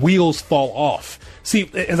wheels fall off. See,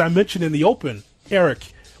 as I mentioned in the open,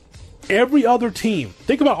 Eric, every other team,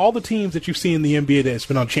 think about all the teams that you've seen in the NBA that's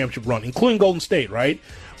been on championship run, including Golden State, right?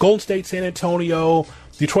 Golden State, San Antonio,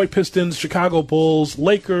 Detroit Pistons, Chicago Bulls,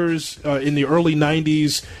 Lakers in the early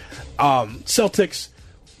 90s, Celtics.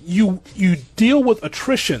 You deal with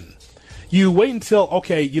attrition. You wait until,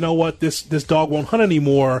 okay, you know what, this dog won't hunt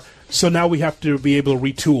anymore, so now we have to be able to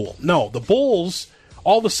retool. No, the Bulls,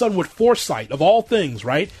 all of a sudden with foresight, of all things,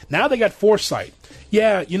 right? Now they got foresight.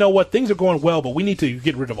 Yeah, you know what, things are going well, but we need to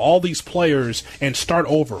get rid of all these players and start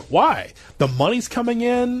over. Why? The money's coming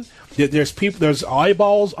in. There's people. There's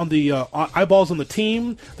eyeballs on the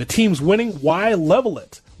team. The team's winning. Why level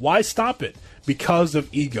it? Why stop it? Because of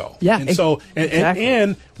ego. Yeah, and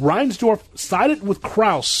and Reinsdorf sided with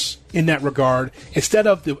Krause in that regard instead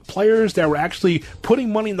of the players that were actually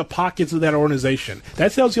putting money in the pockets of that organization.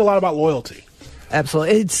 That tells you a lot about loyalty.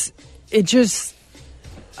 Absolutely.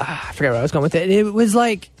 I forget where I was going with it. It was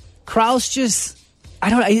like Krause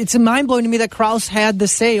it's mind-blowing to me that Krause had the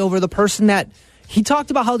say over the person that he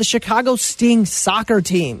talked about how the Chicago Sting soccer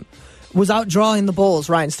team was outdrawing the Bulls,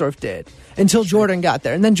 Reinsdorf did, until Jordan got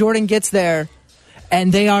there. And then Jordan gets there,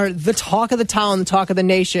 and they are the talk of the town, the talk of the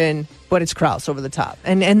nation, but it's Krause over the top.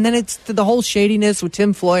 And then it's the whole shadiness with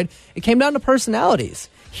Tim Floyd. It came down to personalities.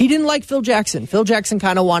 He didn't like Phil Jackson. Phil Jackson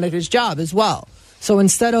kind of wanted his job as well. So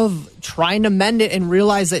instead of trying to mend it and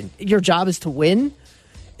realize that your job is to win,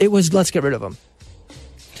 it was, let's get rid of him.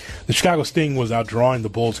 The Chicago Sting was outdrawing the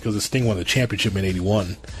Bulls because the Sting won the championship in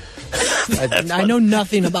 '81. I know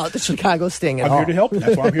nothing about the Chicago Sting at all. I'm here to help you.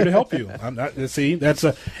 That's why I'm here to help you.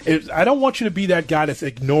 I don't want you to be that guy that's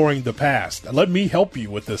ignoring the past. Let me help you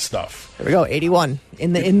with this stuff. There we go. 81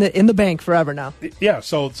 in the bank forever now. Yeah.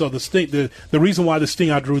 So the Sting, the reason why the Sting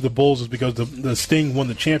outdrew the Bulls is because the Sting won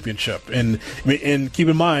the championship, and keep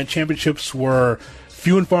in mind championships were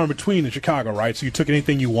few and far in between in Chicago, right? So you took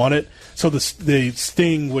anything you wanted. So the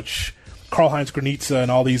Sting, which Karl-Heinz Granitza and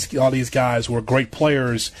all these guys were great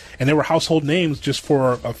players, and they were household names just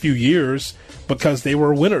for a few years because they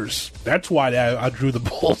were winners. That's why I drew the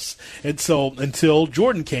Bulls. And so until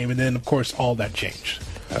Jordan came, and then, of course, all that changed.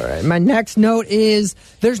 All right. My next note is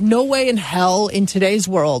there's no way in hell in today's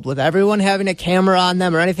world, with everyone having a camera on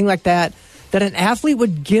them or anything like that, that an athlete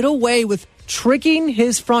would get away with tricking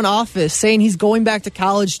his front office, saying he's going back to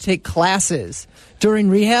college to take classes during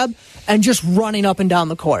rehab, and just running up and down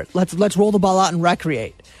the court. Let's roll the ball out and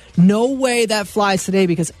recreate. No way that flies today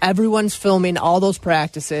because everyone's filming all those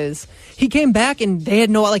practices. He came back and they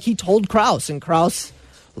had he told Krause, and Krause,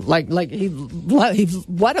 he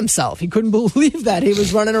wet himself. He couldn't believe that he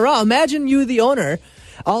was running around. Imagine you, the owner,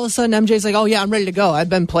 all of a sudden MJ's like, oh yeah, I'm ready to go. I've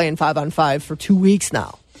been playing 5-on-5 for 2 weeks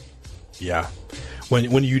now. Yeah.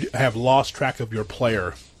 When you have lost track of your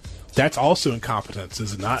player, that's also incompetence,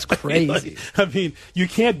 is it not? It's crazy. I mean, you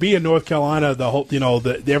can't be in North Carolina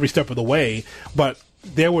every step of the way, but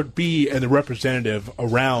there would be a representative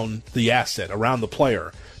around the asset, around the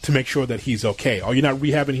player, to make sure that he's okay. Oh, you're not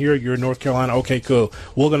rehabbing here? You're in North Carolina? Okay, cool.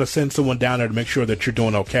 We're going to send someone down there to make sure that you're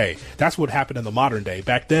doing okay. That's what happened in the modern day.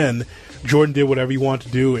 Back then, Jordan did whatever he wanted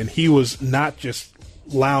to do, and he was not just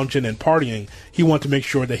lounging and partying. He wanted to make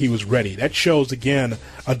sure that he was ready. That shows, again,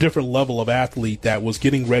 a different level of athlete that was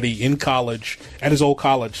getting ready in college, at his old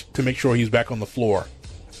college, to make sure he's back on the floor.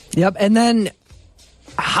 Yep, and then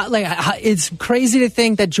it's crazy to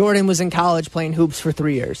think that Jordan was in college playing hoops for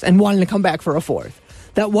 3 years and wanting to come back for a fourth.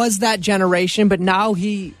 That was that generation, but now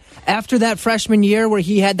after that freshman year where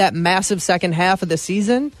he had that massive second half of the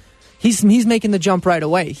season, he's making the jump right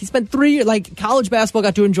away. He spent 3 years, like college basketball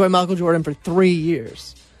got to enjoy Michael Jordan for 3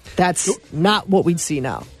 years. That's not what we'd see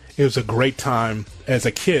now. It was a great time as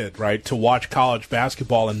a kid, right, to watch college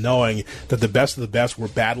basketball and knowing that the best of the best were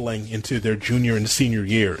battling into their junior and senior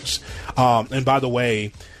years. And by the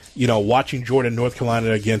way, watching Jordan, North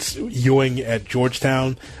Carolina against Ewing at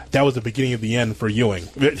Georgetown, that was the beginning of the end for Ewing.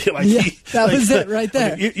 That was it right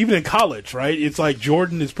there. Even in college, right? It's like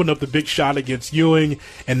Jordan is putting up the big shot against Ewing,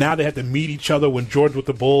 and now they have to meet each other when Jordan's with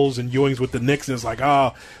the Bulls and Ewing's with the Knicks. And it's like,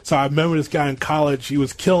 so I remember this guy in college, he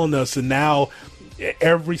was killing us, and now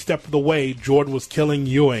every step of the way, Jordan was killing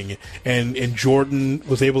Ewing, and Jordan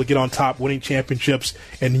was able to get on top, winning championships,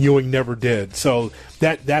 and Ewing never did. So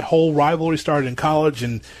that whole rivalry started in college,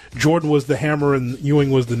 and Jordan was the hammer and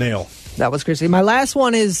Ewing was the nail. That was crazy. My last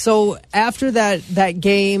one is, so after that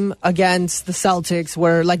game against the Celtics,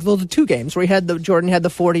 where the two games where Jordan had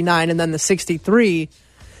the 49 and then the 63.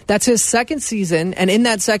 That's his second season, and in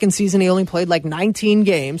that second season, he only played 19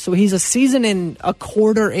 games. So he's a season and a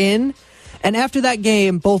quarter in. And after that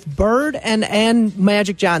game, both Bird and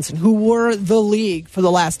Magic Johnson, who were the league for the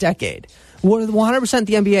last decade, were 100%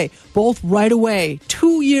 the NBA, both right away,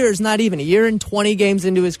 2 years, not even, a year and 20 games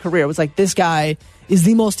into his career, was like, this guy is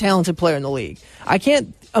the most talented player in the league. I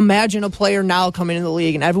can't imagine a player now coming in the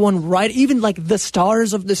league and everyone even the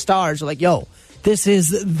stars of the stars are like, yo, this is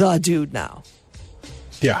the dude now.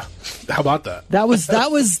 Yeah. How about that? That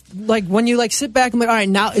was when you sit back and all right,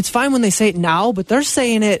 now it's fine when they say it now, but they're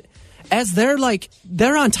saying it as they're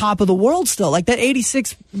on top of the world still. That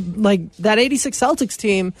 86 Celtics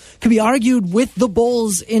team could be argued with the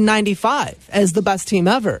Bulls in 95 as the best team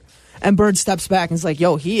ever. And Bird steps back and is like,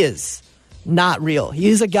 yo, he is not real. He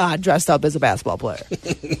is a god dressed up as a basketball player.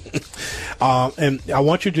 And I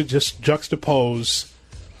want you to just juxtapose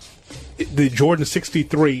the Jordan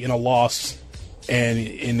 63 in a loss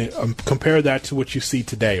and compare that to what you see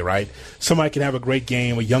today, right? Somebody can have a great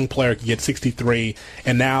game, a young player can get 63,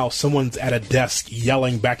 and now someone's at a desk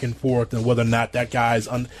yelling back and forth and whether or not that guy's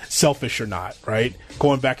selfish or not, right?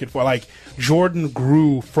 Going back and forth. Jordan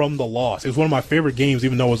grew from the loss. It was one of my favorite games,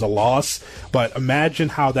 even though it was a loss, but imagine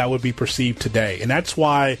how that would be perceived today. And that's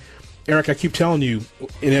why, Eric, I keep telling you,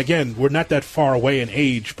 and again, we're not that far away in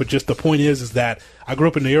age, but just the point is that I grew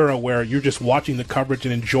up in an era where you're just watching the coverage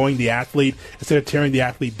and enjoying the athlete instead of tearing the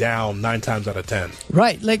athlete down 9 times out of 10.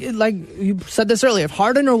 Right. Like you said this earlier, if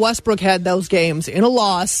Harden or Westbrook had those games in a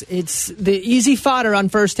loss, it's the easy fodder on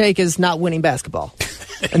First Take is not winning basketball.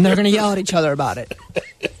 And they're going to yell at each other about it.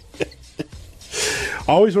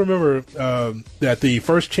 I always remember that the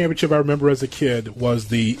first championship I remember as a kid was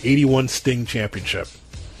the 81 Sting championship.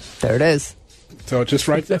 There it is. So just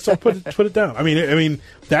right. So put it down. I mean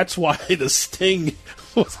that's why the Sting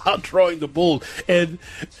was outdrawing the Bulls. And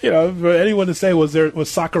for anyone to say was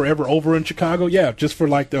soccer ever over in Chicago? Yeah, just for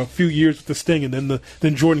a few years with the Sting, and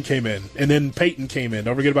then Jordan came in, and then Peyton came in.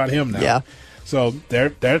 Don't forget about him now. Yeah. So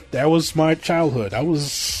that was my childhood. I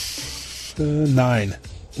was 9.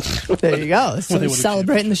 There you go. So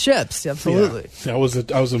celebrating the ships. Absolutely. Yeah. I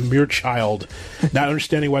was a mere child, not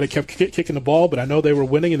understanding why they kept kicking the ball, but I know they were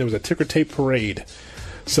winning, and there was a ticker tape parade.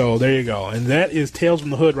 So there you go. And that is Tales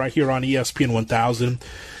from the Hood right here on ESPN 1000.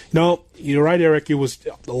 You're right, Eric. It was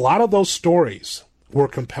a lot of those stories were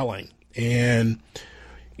compelling, and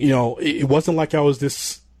it wasn't like I was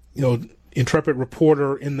this intrepid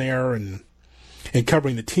reporter in there and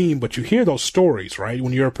covering the team, but you hear those stories, right?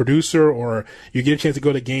 When you're a producer or you get a chance to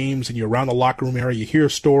go to games and you're around the locker room area, you hear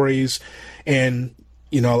stories. And,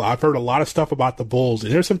 I've heard a lot of stuff about the Bulls,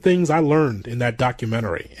 and there's some things I learned in that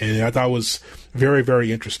documentary, and I thought was very,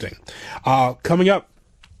 very interesting. Coming up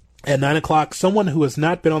at 9 o'clock, someone who has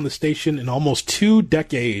not been on the station in almost 2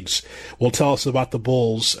 decades will tell us about the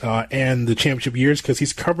Bulls and the championship years, because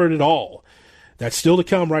he's covered it all. That's still to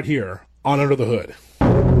come right here on Under the Hood.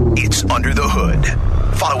 It's Under the Hood.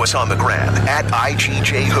 Follow us on the gram at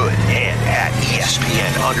IGJHood and at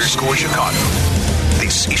ESPN_Chicago.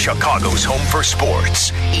 This is Chicago's home for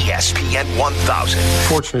sports, ESPN 1000.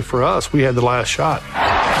 Fortunately for us, we had the last shot.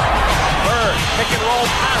 Bird, pick and roll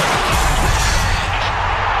pass.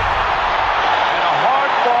 And a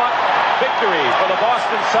hard-fought victory for the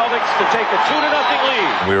Boston Celtics to take a 2-0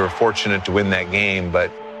 lead. We were fortunate to win that game,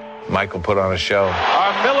 but Michael put on a show.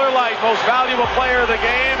 Our Miller Lite most valuable player of the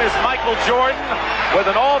game is Michael Jordan with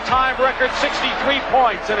an all-time record 63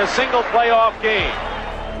 points in a single playoff game.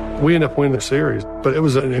 We ended up winning the series, but it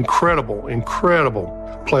was an incredible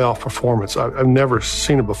playoff performance. I've never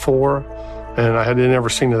seen it before, and I had never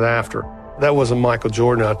seen it after. That wasn't Michael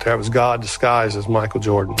Jordan out there. It was God disguised as Michael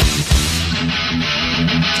Jordan.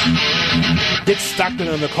 Dick Stockton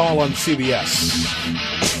on the call on CBS.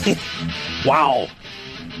 Wow.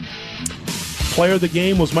 Player of the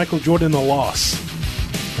game was Michael Jordan in the loss.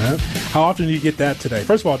 How often do you get that today?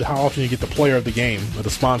 First of all, how often do you get the player of the game or the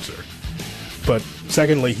sponsor? But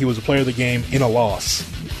secondly, he was a player of the game in a loss.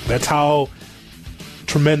 That's how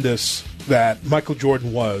tremendous that Michael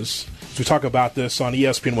Jordan was. As we talk about this on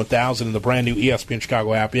ESPN 1000 and the brand new ESPN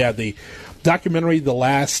Chicago app, yeah, the documentary The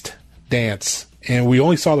Last Dance. And we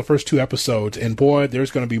only saw the first 2 episodes, and boy,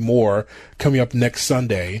 there's going to be more coming up next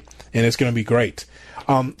Sunday, and it's going to be great.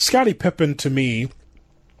 Scottie Pippen, to me,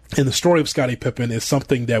 and the story of Scottie Pippen is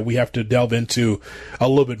something that we have to delve into a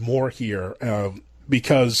little bit more here,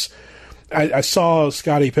 because I saw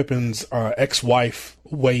Scottie Pippen's ex-wife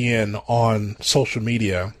weigh in on social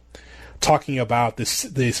media, talking about this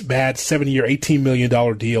bad 7-year, $18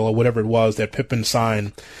 million deal or whatever it was that Pippen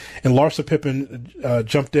signed. And Larsa Pippen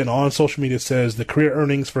jumped in on social media, says the career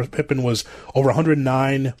earnings for Pippen was over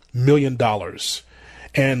 $109 million.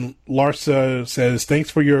 And Larsa says, thanks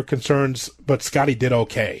for your concerns, but Scottie did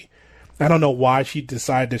okay. I don't know why she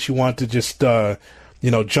decided that she wanted to just,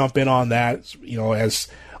 jump in on that, as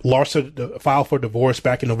Larsa filed for divorce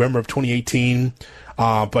back in November of 2018.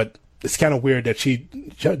 But it's kind of weird that she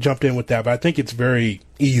jumped in with that. But I think it's very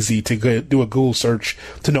easy to do a Google search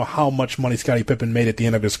to know how much money Scottie Pippen made at the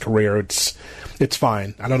end of his career. It's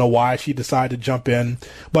fine. I don't know why she decided to jump in.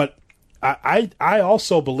 But I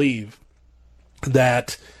also believe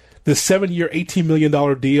that the 7-year, $18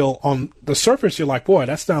 million deal, on the surface, you're like, boy,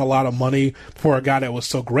 that's not a lot of money for a guy that was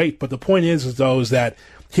so great. But the point is that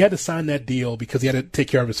he had to sign that deal because he had to take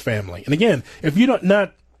care of his family. And again, if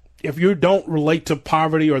you don't relate to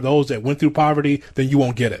poverty or those that went through poverty, then you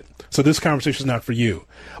won't get it. So this conversation is not for you.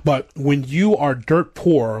 But when you are dirt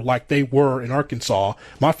poor, like they were in Arkansas,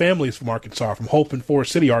 my family is from Arkansas, from Hope and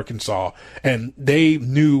Forest City, Arkansas, and they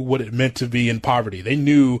knew what it meant to be in poverty. They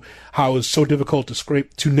knew how it was so difficult to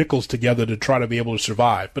scrape 2 nickels together to try to be able to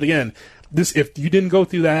survive. But again, if you didn't go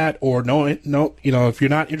through that, or if you're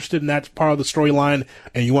not interested in that part of the storyline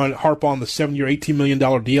and you want to harp on the 7-year, $18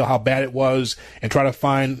 million deal, how bad it was, and try to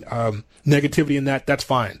find negativity in that, that's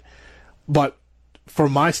fine. But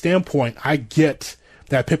from my standpoint, I get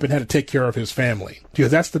that Pippen had to take care of his family,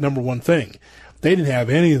 because that's the number one thing. They didn't have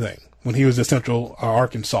anything when he was in Central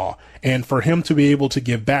Arkansas. And for him to be able to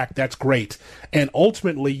give back, that's great. And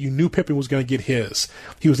ultimately, you knew Pippen was going to get his.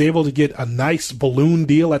 He was able to get a nice balloon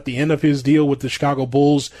deal at the end of his deal with the Chicago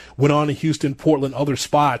Bulls, went on to Houston, Portland, other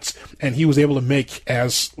spots, and he was able to make,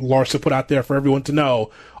 as Larsa put out there for everyone to know,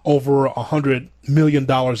 over $100 million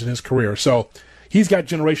in his career. So he's got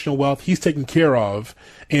generational wealth. He's taken care of.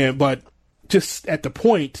 But just at the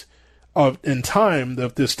point in time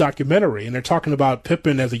of this documentary, and they're talking about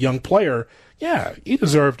Pippen as a young player, yeah, he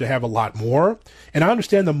deserved to have a lot more. And I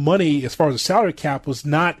understand the money, as far as the salary cap, was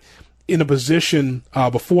not in a position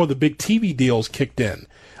before the big TV deals kicked in.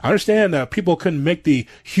 I understand people couldn't make the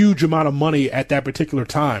huge amount of money at that particular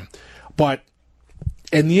time. But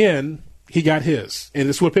in the end, he got his. And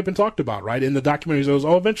this is what Pippen talked about, right? In the documentary, he goes,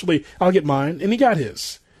 eventually I'll get mine. And he got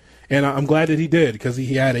his. And I'm glad that he did, because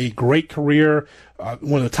he had a great career,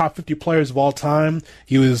 one of the top 50 players of all time.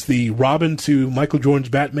 He was the Robin to Michael Jordan's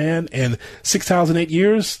Batman, and 6,008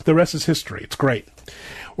 years, the rest is history. It's great.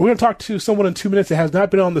 We're going to talk to someone in 2 minutes that has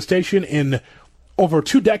not been on the station in over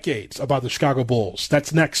 2 decades about the Chicago Bulls.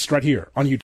 That's next, right here on YouTube.